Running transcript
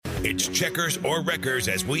It's checkers or wreckers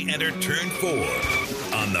as we enter turn 4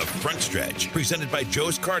 on the front stretch, presented by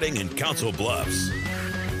Joe's Karting in Council Bluffs.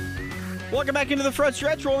 Welcome back into the front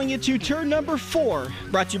stretch, rolling into turn number 4.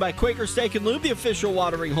 Brought to you by Quaker Steak and Lube, the official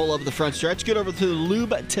watering hole of the front stretch. Get over to the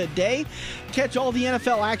Lube today. Catch all the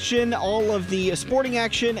NFL action, all of the sporting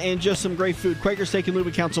action, and just some great food. Quaker Steak and Lube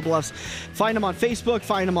in Council Bluffs. Find them on Facebook,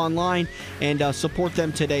 find them online, and support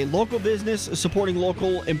them today. Local business, supporting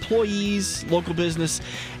local employees, local business,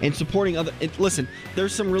 and supporting other... Listen,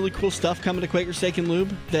 there's some really cool stuff coming to Quaker Steak and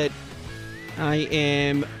Lube that I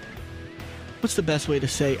am... What's the best way to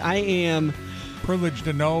say? I am privileged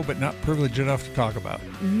to know, but not privileged enough to talk about.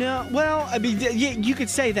 No, well, I mean, you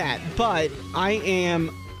could say that, but I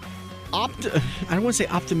am I don't want to say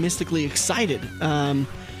optimistically excited.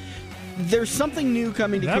 There's something new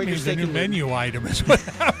coming to Quaker Steak and Lube. That means a new menu item is what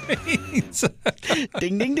that means.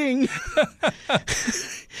 Ding, ding, ding.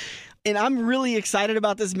 And I'm really excited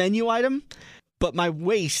about this menu item. But my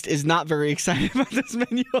waist is not very excited about this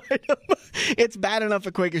menu item. It's bad enough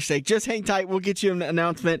at Quaker Steak. Just hang tight. We'll get you an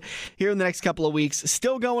announcement here in the next couple of weeks.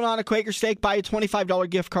 Still going on at Quaker Steak. Buy a $25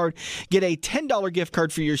 gift card. Get a $10 gift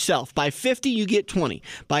card for yourself. Buy 50, you get 20.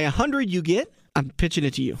 Buy 100, you get... I'm pitching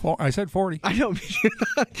it to you. Well, I said 40. I know.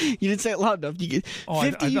 You didn't say it loud enough. You get 50,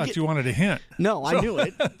 I thought you wanted a hint. No, I knew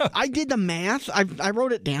it. I did the math. I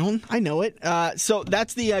wrote it down. I know it. So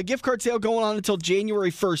that's the gift card sale going on until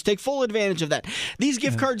January 1st. Take full advantage of that. These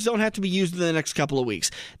gift cards don't have to be used in the next couple of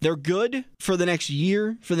weeks. They're good for the next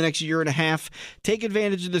year, for the next year and a half. Take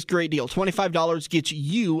advantage of this great deal. $25 gets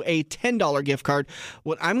you a $10 gift card.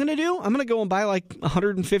 What I'm going to do, I'm going to go and buy like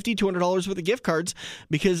 $150, $200 worth of gift cards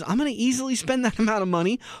because I'm going to easily spend that amount of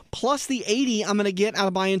money plus the $80 I'm going to get out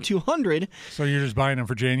of buying 200. So you're just buying them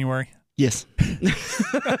for January? Yes.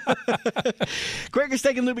 Quaker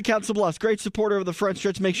Steak and Lube in Council Bluffs. Great supporter of the front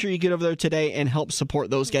stretch. Make sure you get over there today and help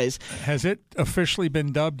support those guys. Has it officially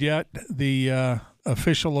been dubbed yet the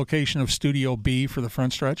official location of Studio B for the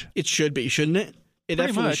front stretch? It should be, shouldn't it? It Pretty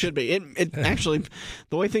definitely much. should be. It actually,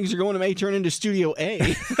 the way things are going, it may turn into Studio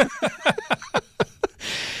A.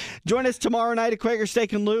 Join us tomorrow night at Quaker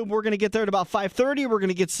Steak and Lube. We're going to get there at about 5:30. We're going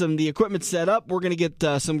to get the equipment set up. We're going to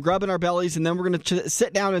get some grub in our bellies, and then we're going to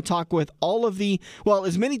sit down and talk with all of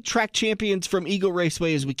as many track champions from Eagle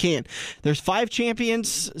Raceway as we can. There's 5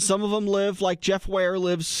 champions. Some of them live, like Jeff Ware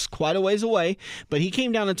lives quite a ways away, but he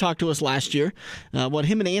came down and talked to us last year.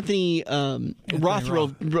 Him and Anthony Roth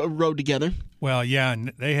rode together. Well, yeah,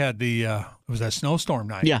 and they had it was that snowstorm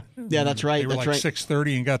night. Yeah, that's right. They were that's like right.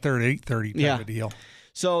 6:30 and got there at 8:30 type of deal.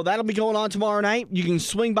 So that'll be going on tomorrow night. You can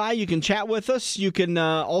swing by. You can chat with us. You can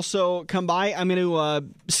also come by. I'm going to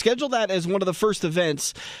schedule that as one of the first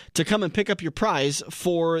events to come and pick up your prize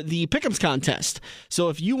for the Pick'ems contest. So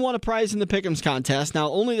if you want a prize in the Pick'ems contest, now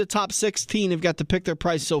only the top 16 have got to pick their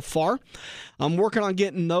prize so far. I'm working on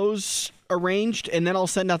getting those arranged, and then I'll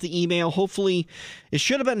send out the email. Hopefully, it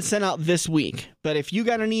should have been sent out this week. But if you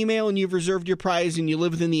got an email and you've reserved your prize and you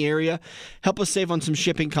live within the area, help us save on some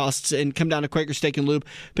shipping costs and come down to Quaker Steak and Lube,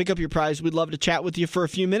 pick up your prize. We'd love to chat with you for a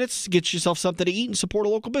few minutes, get yourself something to eat, and support a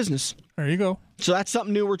local business. There you go. So that's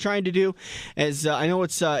something new we're trying to do. As I know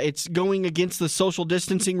it's going against the social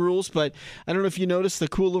distancing rules, but I don't know if you noticed the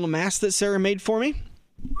cool little mask that Sarah made for me.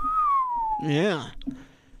 Yeah.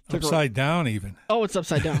 Upside down, even. Oh, it's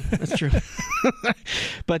upside down. That's true.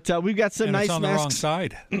 But we've got some and nice it's on masks. the wrong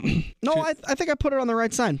side. No, I think I put it on the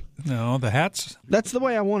right side. No, the hats. That's the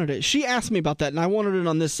way I wanted it. She asked me about that, and I wanted it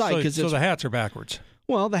on this side So the hats are backwards.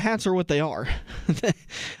 Well, the hats are what they are.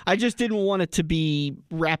 I just didn't want it to be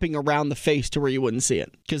wrapping around the face to where you wouldn't see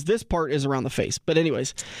it, because this part is around the face. But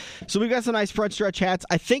anyways, so we've got some nice front stretch hats.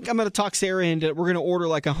 I think I'm going to talk Sarah into we're going to order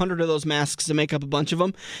like 100 of those masks to make up a bunch of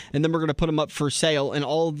them, and then we're going to put them up for sale, and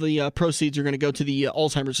all of the proceeds are going to go to the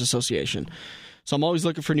Alzheimer's Association. So I'm always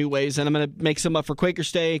looking for new ways, and I'm going to make some up for Quaker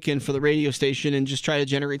Steak and for the radio station and just try to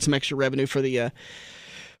generate some extra revenue for the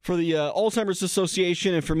Alzheimer's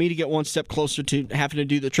Association, and for me to get one step closer to having to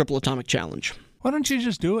do the Triple Atomic Challenge. Why don't you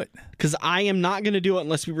just do it? Because I am not going to do it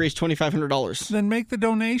unless we raise $2,500. Then make the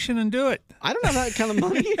donation and do it. I don't have that kind of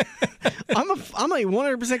money. I'm a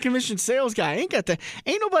 100% commission sales guy. Ain't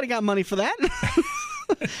nobody got money for that.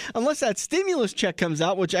 Unless that stimulus check comes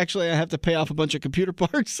out, which actually I have to pay off a bunch of computer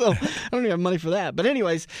parts, so I don't even have money for that. But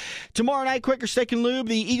anyways, tomorrow night, Quaker Steak and Lube,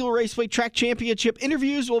 the Eagle Raceway Track Championship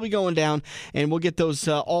interviews will be going down, and we'll get those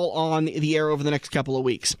all on the air over the next couple of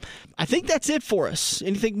weeks. I think that's it for us.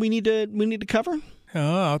 Anything we need to cover?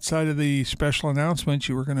 Outside of the special announcements,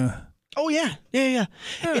 you were going to... Oh, yeah.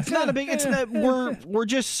 It's not a big... It's not, we're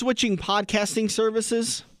just switching podcasting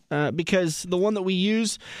services because the one that we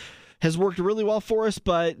use has worked really well for us,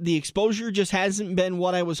 but the exposure just hasn't been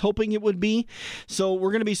what I was hoping it would be. So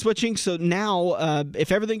we're going to be switching. So now,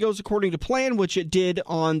 if everything goes according to plan, which it did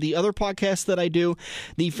on the other podcast that I do,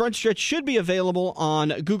 the Front Stretch should be available on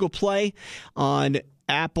Google Play, on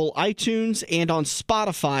Apple iTunes, and on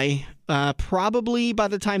Spotify probably by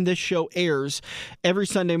the time this show airs every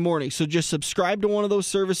Sunday morning. So just subscribe to one of those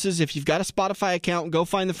services. If you've got a Spotify account, go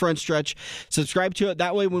find the Front Stretch, subscribe to it.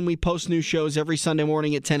 That way when we post new shows every Sunday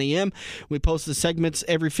morning at 10 a.m., we post the segments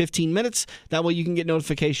every 15 minutes. That way you can get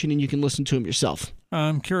notification and you can listen to them yourself.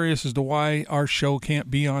 I'm curious as to why our show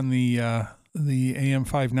can't be on the AM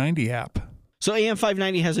 590 app. So AM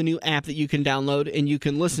 590 has a new app that you can download, and you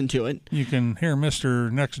can listen to it. You can hear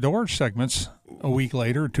Mr. Next Door segments a week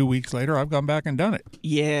later, 2 weeks later. I've gone back and done it.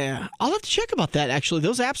 Yeah. I'll have to check about that, actually.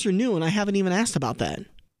 Those apps are new, and I haven't even asked about that.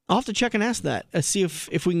 I'll have to check and ask that, see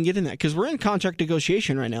if we can get in that, because we're in contract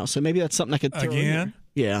negotiation right now, so maybe that's something I could throw in there.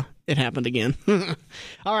 Yeah, it happened again.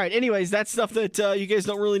 All right, anyways, that's stuff that you guys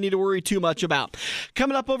don't really need to worry too much about.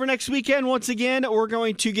 Coming up over next weekend, once again, we're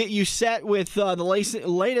going to get you set with the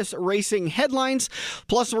latest racing headlines.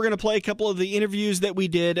 Plus, we're going to play a couple of the interviews that we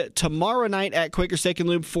did tomorrow night at Quaker Steak and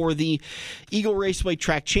Lube for the Eagle Raceway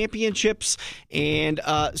Track Championships, and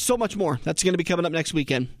so much more. That's going to be coming up next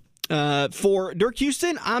weekend. For Dirk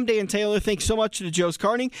Houston, I'm Dan Taylor. Thanks so much to Joe's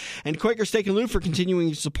Carting and Quaker Steak and Lube for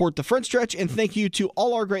continuing to support the Front Stretch, and thank you to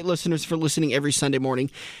all our great listeners for listening every Sunday morning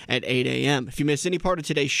at 8 a.m. If you miss any part of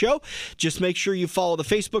today's show, just make sure you follow the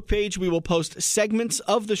Facebook page. We will post segments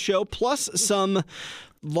of the show, plus some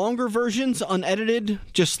longer versions, unedited,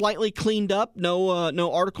 just slightly cleaned up.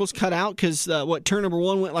 No articles cut out, because turn number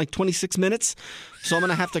 1 went like 26 minutes. So I'm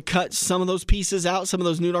going to have to cut some of those pieces out, some of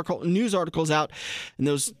those news articles out, and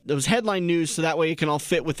those headline news, so that way it can all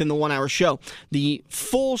fit within the 1 hour show. The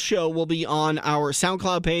full show will be on our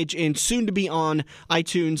SoundCloud page and soon to be on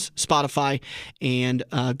iTunes, Spotify, and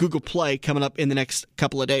Google Play coming up in the next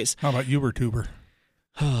couple of days. How about YouTuber?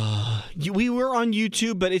 We were on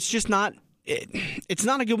YouTube, but it's just not... It's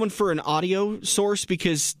not a good one for an audio source,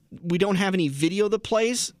 because we don't have any video that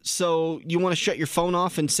plays. So you want to shut your phone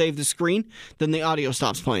off and save the screen, then the audio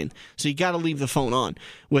stops playing. So you got to leave the phone on.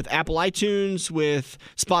 With Apple iTunes, with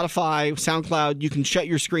Spotify, SoundCloud, you can shut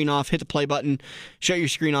your screen off, hit the play button, shut your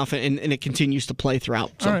screen off, and it continues to play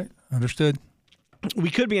throughout. So, all right, understood. We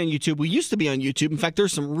could be on YouTube. We used to be on YouTube. In fact,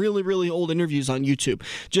 there's some really, really old interviews on YouTube.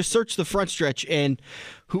 Just search the Front Stretch, and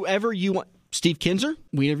whoever you want. Steve Kinzer,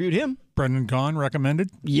 we interviewed him. Brendan Gaughan recommended.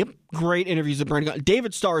 Yep, great interviews with Brendan Gaughan.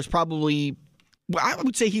 David Starr is probably, I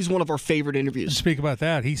would say he's one of our favorite interviews. Speak about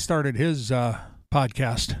that. He started his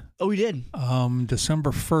podcast. Oh, he did?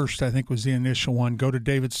 December 1st, I think, was the initial one. Go to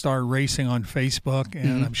David Starr Racing on Facebook,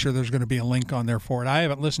 and I'm sure there's going to be a link on there for it. I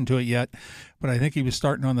haven't listened to it yet, but I think he was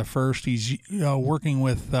starting on the 1st. He's working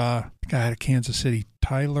with a guy out of Kansas City,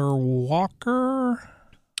 Tyler Walker.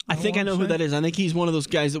 I think I know who that is. I think he's one of those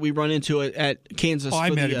guys that we run into at Kansas. Oh, I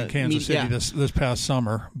met him in Kansas City this past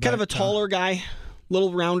summer. Kind of a taller guy,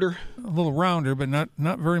 little rounder. A little rounder, but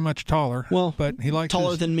not very much taller. Well, but he likes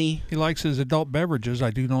taller than me. He likes his adult beverages.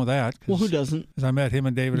 I do know that. Well, who doesn't? Because I met him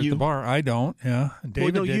and David at the bar. I don't. Yeah, and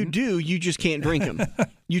David no, didn't. you do. You just can't drink them.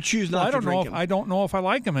 You choose not to drink them. I don't know if I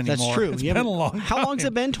like them anymore. That's true. It's been a long time. How long's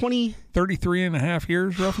it been? 33 and a half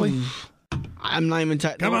years, roughly. I'm not even...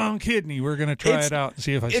 Come on, kidney. We're going to try it out and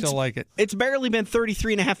see if I still like it. It's barely been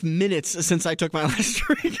 33 and a half minutes since I took my last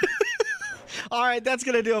drink. All right, that's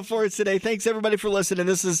going to do it for us today. Thanks, everybody, for listening.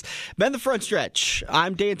 This has been The Front Stretch.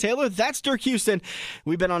 I'm Dan Taylor. That's Dirk Houston.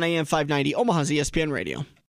 We've been on AM 590, Omaha's ESPN Radio.